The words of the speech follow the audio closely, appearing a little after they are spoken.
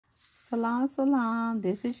Salam.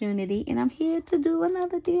 This is Unity, and I'm here to do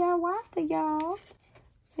another DIY for y'all.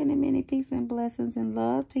 Sending many peace and blessings and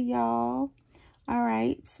love to y'all. All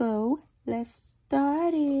right, so let's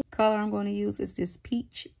start it. The color I'm going to use is this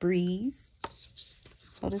Peach Breeze.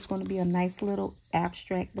 So this is going to be a nice little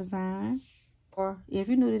abstract design. Or if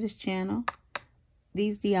you're new to this channel,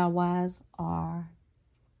 these DIYs are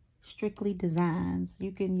strictly designs.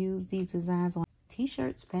 You can use these designs on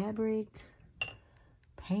t-shirts, fabric,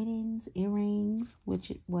 paintings, earrings,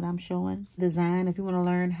 which what I'm showing. Design, if you want to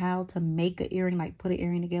learn how to make an earring, like put an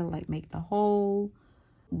earring together, like make the hole,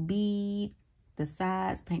 bead, the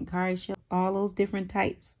sides, paint card shell, all those different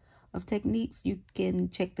types of techniques, you can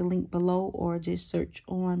check the link below or just search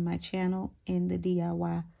on my channel in the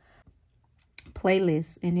DIY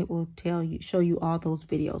playlist and it will show you all those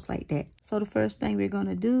videos like that. So the first thing we're going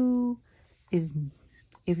to do is,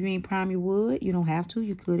 if you ain't prime your wood, you don't have to,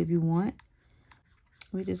 you could if you want.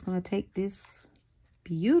 We're just going to take this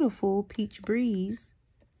beautiful Peach Breeze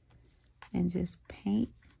and just paint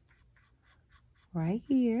right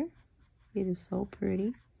here. It is so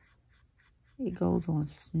pretty. It goes on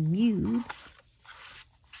smooth.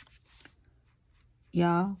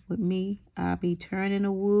 Y'all, with me, I'll be turning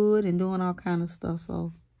the wood and doing all kind of stuff.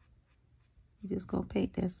 So we're just going to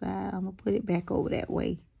paint that side. I'm going to put it back over that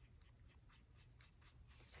way.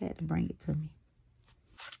 Just had to bring it to me.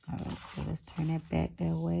 All right, so let's turn that back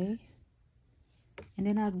that way. And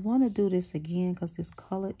then I'd want to do this again because this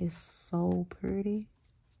color is so pretty.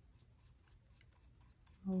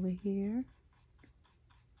 Over here.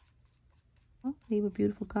 Oh, leave a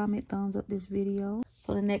beautiful comment, thumbs up this video.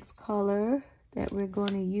 So the next color that we're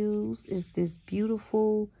going to use is this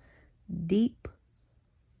beautiful deep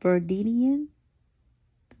Verdinian.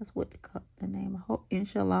 That's what the name. I hope,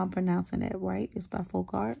 inshallah, I'm pronouncing that right. It's by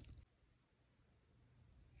Folk Art.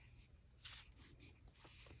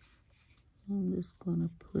 I'm just gonna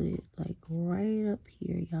put it like right up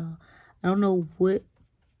here, y'all. I don't know what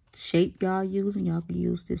shape y'all using. Y'all can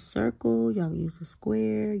use this circle, y'all can use a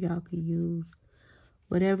square, y'all can use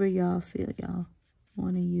whatever y'all feel y'all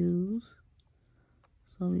want to use.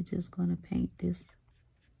 So we're just gonna paint this.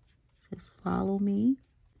 Just follow me.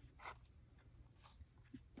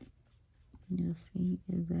 You'll see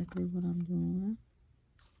exactly what I'm doing.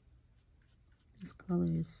 This color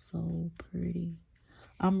is so pretty.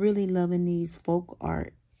 I'm really loving these folk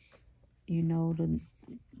art. You know,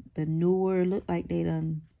 the newer, look like they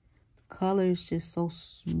done, the color is just so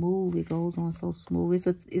smooth. It goes on so smooth.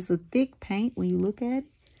 It's a thick paint when you look at it,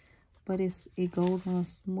 but it goes on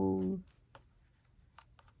smooth.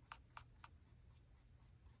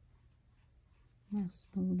 How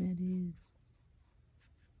smooth that is.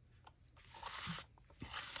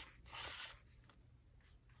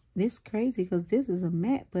 This crazy because this is a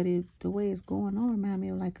matte, but the way it's going on remind me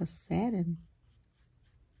of like a satin.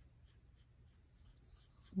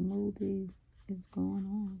 Smoothie is going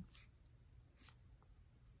on.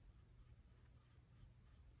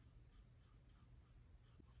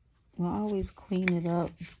 I'll always clean it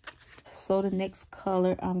up. So the next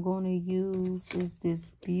color I'm going to use is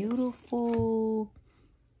this beautiful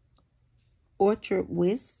Orchard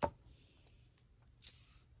Whisk.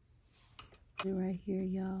 Right here,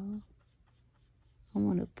 y'all. I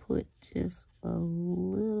want to put just a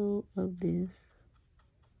little of this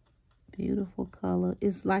beautiful color.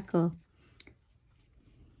 It's like a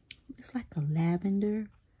lavender,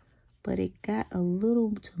 but it got a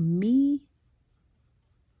little, to me,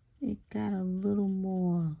 it got a little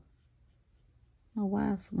more. I don't know why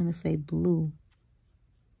I was going to say blue.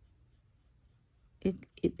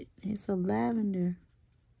 It's a lavender,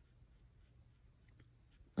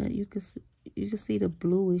 but you can see the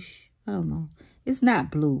bluish. I don't know. It's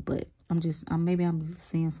not blue, but maybe I'm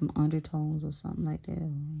seeing some undertones or something like that.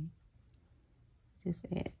 Right? Just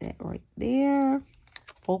add that right there.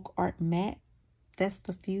 Folk Art Matte. That's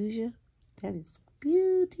the fuchsia. That is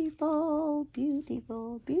beautiful,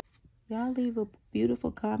 beautiful, beautiful. Y'all leave a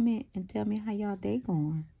beautiful comment and tell me how y'all day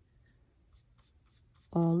going.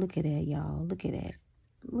 Oh, look at that, y'all. Look at that.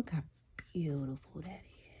 Look how beautiful that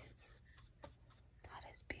is. That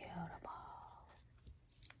is beautiful.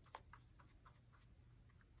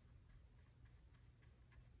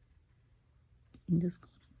 I'm just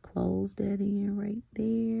going to close that in right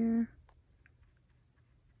there.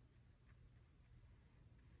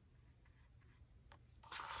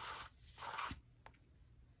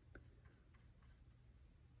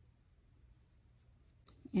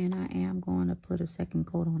 And I am going to put a second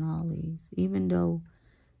coat on all these. Even though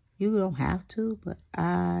you don't have to, but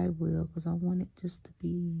I will because I want it just to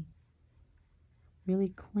be really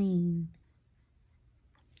clean.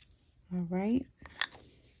 All right.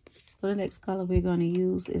 So the next color we're going to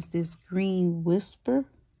use is this Green Whisper.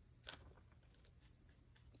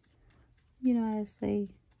 You know, I say,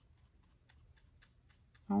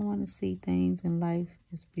 I want to see things in life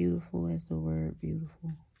as beautiful as the word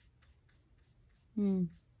beautiful. Let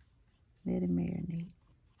it marinate.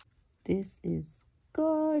 This is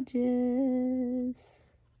gorgeous.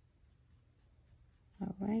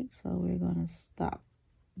 All right, so we're going to stop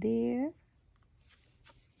there.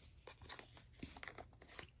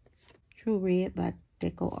 True Red by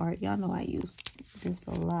Deco Art. Y'all know I use this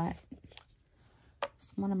a lot.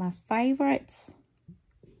 It's one of my favorites.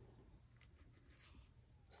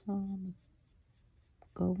 So I'm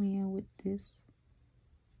going to go in with this.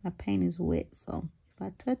 My paint is wet, so if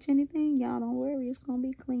I touch anything, y'all don't worry, it's going to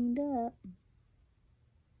be cleaned up.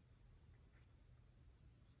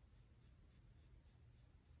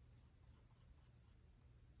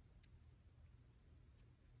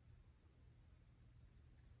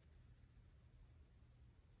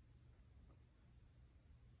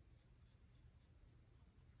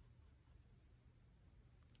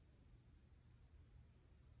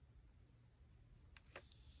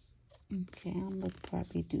 Okay, I'm going to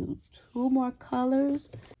probably do 2 more colors.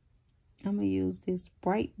 I'm going to use this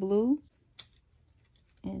bright blue,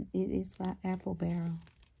 and it is by Apple Barrel.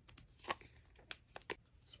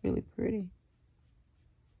 It's really pretty.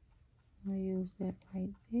 I'm going to use that right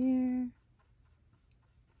there.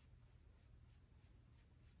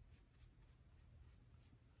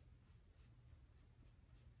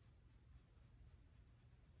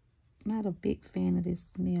 Not a big fan of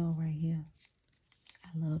this smell right here.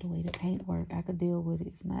 I love the way the paint works. I could deal with it.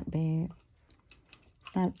 It's not bad.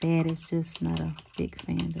 It's not bad. It's just not a big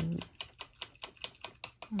fan of it.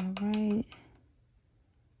 All right.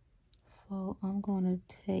 So I'm going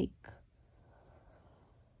to take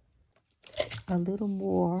a little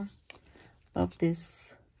more of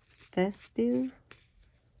this Festive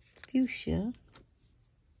Fuchsia.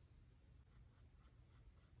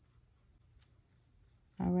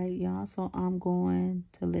 All right, y'all. So I'm going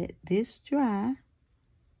to let this dry.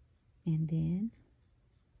 And then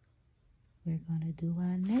we're going to do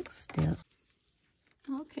our next step.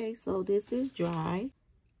 Okay, so this is dry.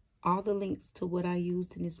 All the links to what I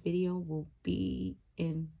used in this video will be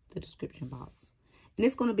in the description box. And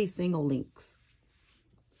it's going to be single links.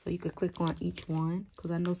 So you could click on each one, because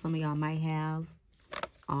I know some of y'all might have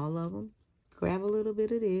all of them. Grab a little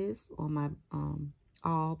bit of this on my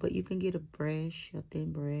but you can get a brush, a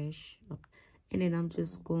thin brush. And then I'm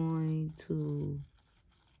just going to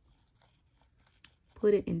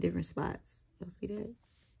put it in different spots. Y'all see that?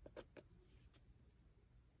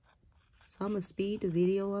 So I'm going to speed the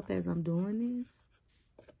video up as I'm doing this.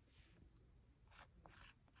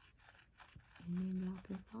 And then y'all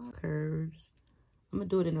can follow curves. I'm going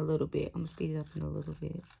to do it in a little bit. I'm going to speed it up in a little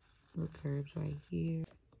bit. Little curves right here.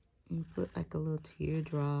 And put like a little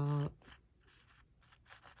teardrop.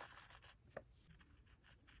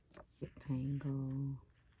 Rectangle.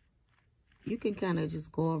 You can kind of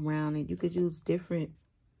just go around it. You could use different,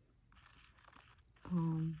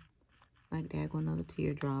 like that, go another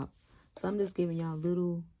teardrop. So I'm just giving y'all a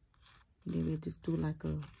little, then we'll just do like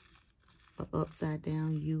a upside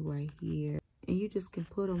down U right here. And you just can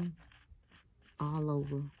put them all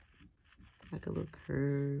over, like a little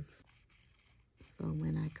curve. So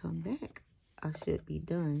when I come back, I should be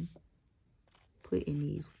done putting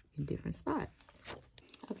these in different spots.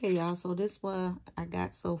 Okay, y'all, so this what I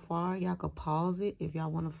got so far. Y'all could pause it if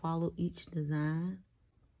y'all want to follow each design.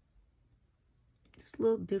 Just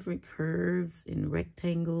little different curves and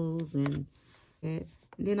rectangles and that.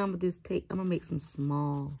 And then I'm gonna make some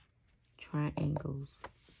small triangles.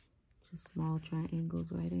 Just small triangles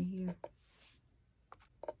right in here.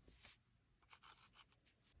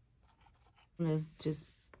 I'm gonna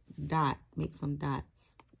just make some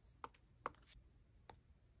dots.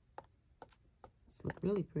 This look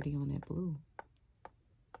really pretty on that blue.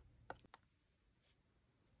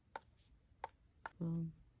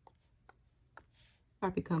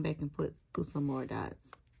 Probably come back and do some more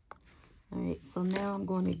dots. All right, so now I'm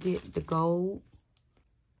going to get the gold.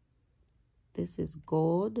 This is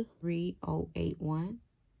Gold 3081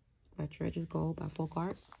 by Treasures Gold by Folk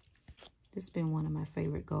Art. This has been one of my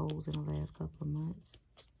favorite golds in the last couple of months.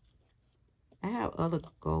 I have other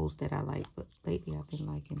golds that I like, but lately I've been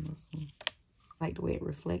liking this one. I like the way it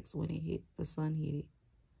reflects when it hits, the sun hit it.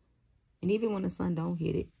 And even when the sun don't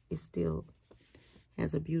hit it, it still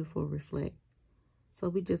has a beautiful reflect. So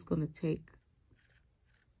we're just going to take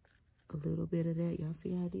a little bit of that. Y'all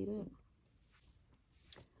see how I did that?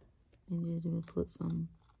 And then we'll put some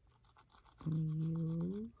on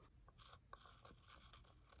you.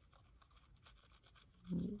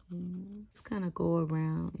 Right there. go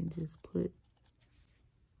around and just put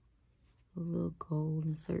a little gold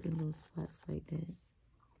in certain little spots like that.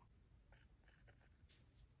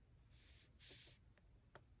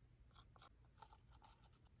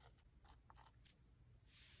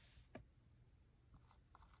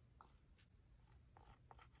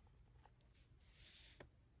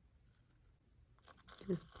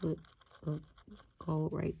 Just put a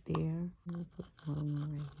gold right there. I'm gonna put another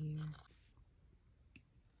one right here.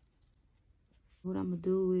 What I'm gonna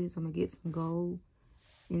do is I'm gonna get some gold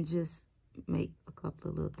and just make a couple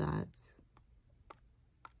of little dots.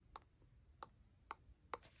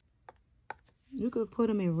 You could put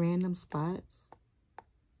them in random spots.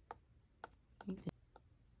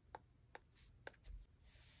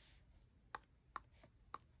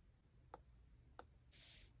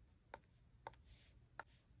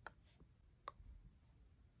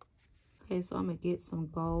 Okay, so I'm gonna get some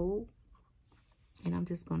gold and I'm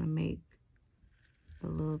just gonna make a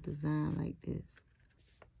little design like this.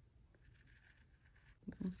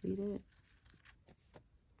 You can see that?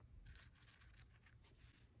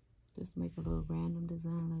 Just make a little random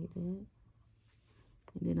design like that. And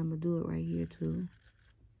then I'm gonna do it right here too.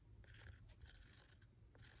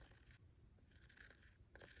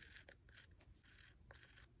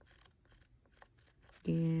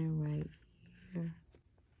 And right here.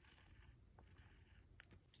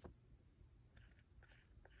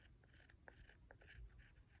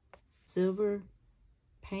 Silver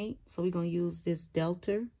paint. So we're gonna use this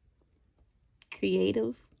Delta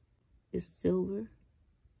Creative. It's silver.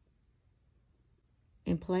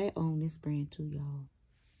 And Plaid own this brand too, y'all.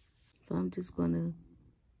 So I'm just gonna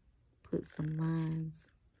put some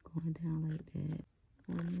lines going down like that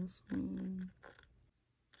on this one.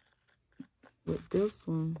 With this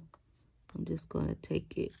one, I'm just gonna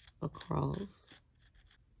take it across.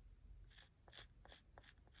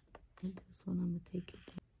 And this one, I'm gonna take it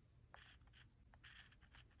down.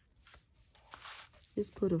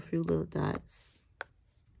 Just put a few little dots.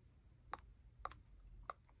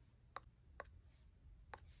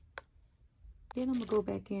 Then I'm gonna go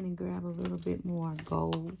back in and grab a little bit more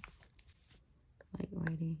gold, like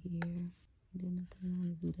right in here. And then I'm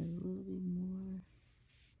gonna do that a little bit more.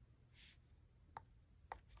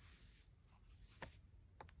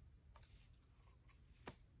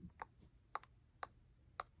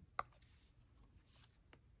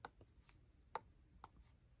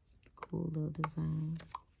 Cool little design.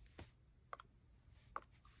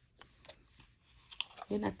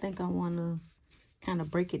 Then I think I want to kind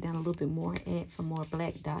of break it down a little bit more and add some more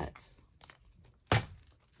black dots.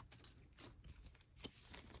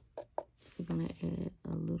 We're going to add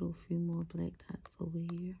a little few more black dots over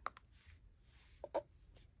here.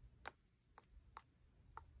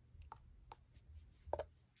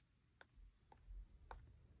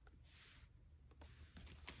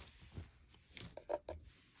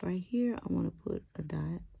 Right here, I want to put a dot.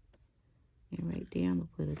 And right there, I'm going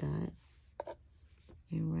to put a dot.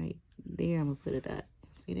 And right there, I'm going to put a dot.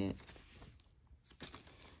 See that?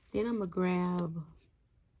 Then I'm going to grab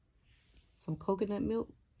some coconut milk,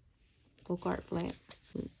 folk art flat,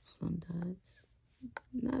 with some dots.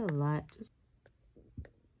 Not a lot, just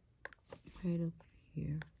right up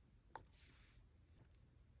here.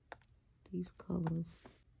 These colors.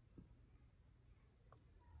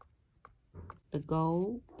 The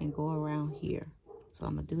gold and go around here. So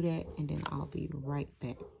I'm going to do that and then I'll be right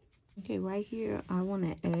back. Okay, right here, I want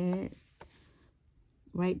to add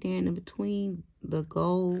right there in between the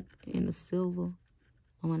gold and the silver.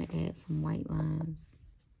 I want to add some white lines.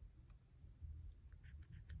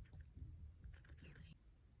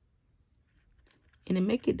 And to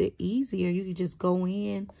make it the easier, you can just go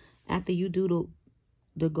in after you do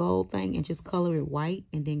the gold thing and just color it white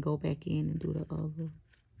and then go back in and do the other.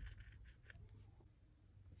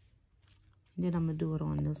 And then I'm going to do it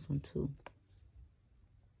on this one too.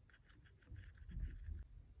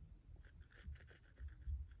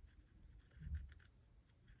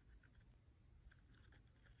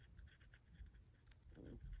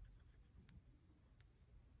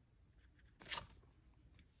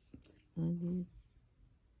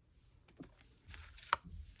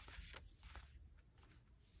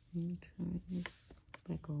 Let me turn this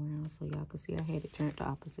back around so y'all can see I had it turned the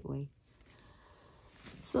opposite way.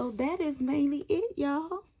 So that is mainly it,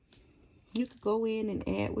 y'all. You could go in and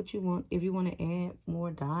add what you want. If you want to add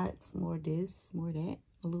more dots, more this, more that,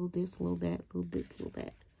 a little this, a little that, a little this, a little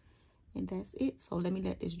that. And that's it. So let me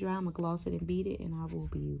let this dry. I'm going to gloss it and beat it, and I will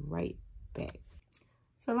be right back.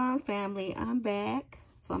 Salam family, I'm back.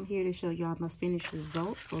 So I'm here to show y'all my finished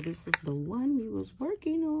result. So this is the one we was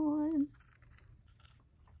working on.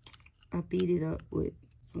 I beat it up with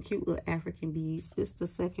some cute little African beads. This is the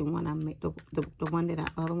second one I made, the one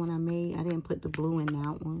that other one I made. I didn't put the blue in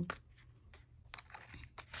that one.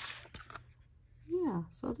 Yeah,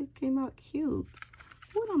 so this came out cute.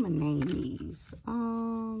 What I'm gonna name these?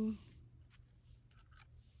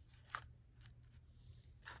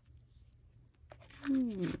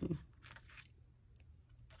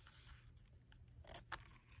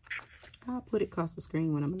 I'll put it across the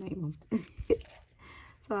screen when I'm gonna name them.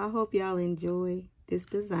 So I hope y'all enjoy this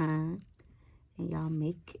design and y'all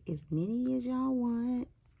make as many as y'all want.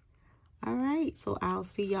 All right, so I'll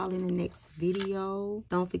see y'all in the next video.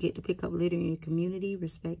 Don't forget to pick up litter in your community.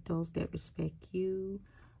 Respect those that respect you.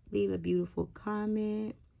 Leave a beautiful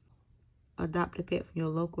comment. Adopt a pet from your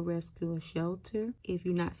local rescue or shelter. If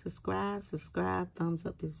you're not subscribed, subscribe. Thumbs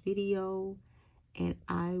up this video. And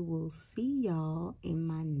I will see y'all in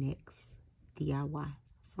my next DIY.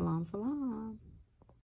 Salam, salam.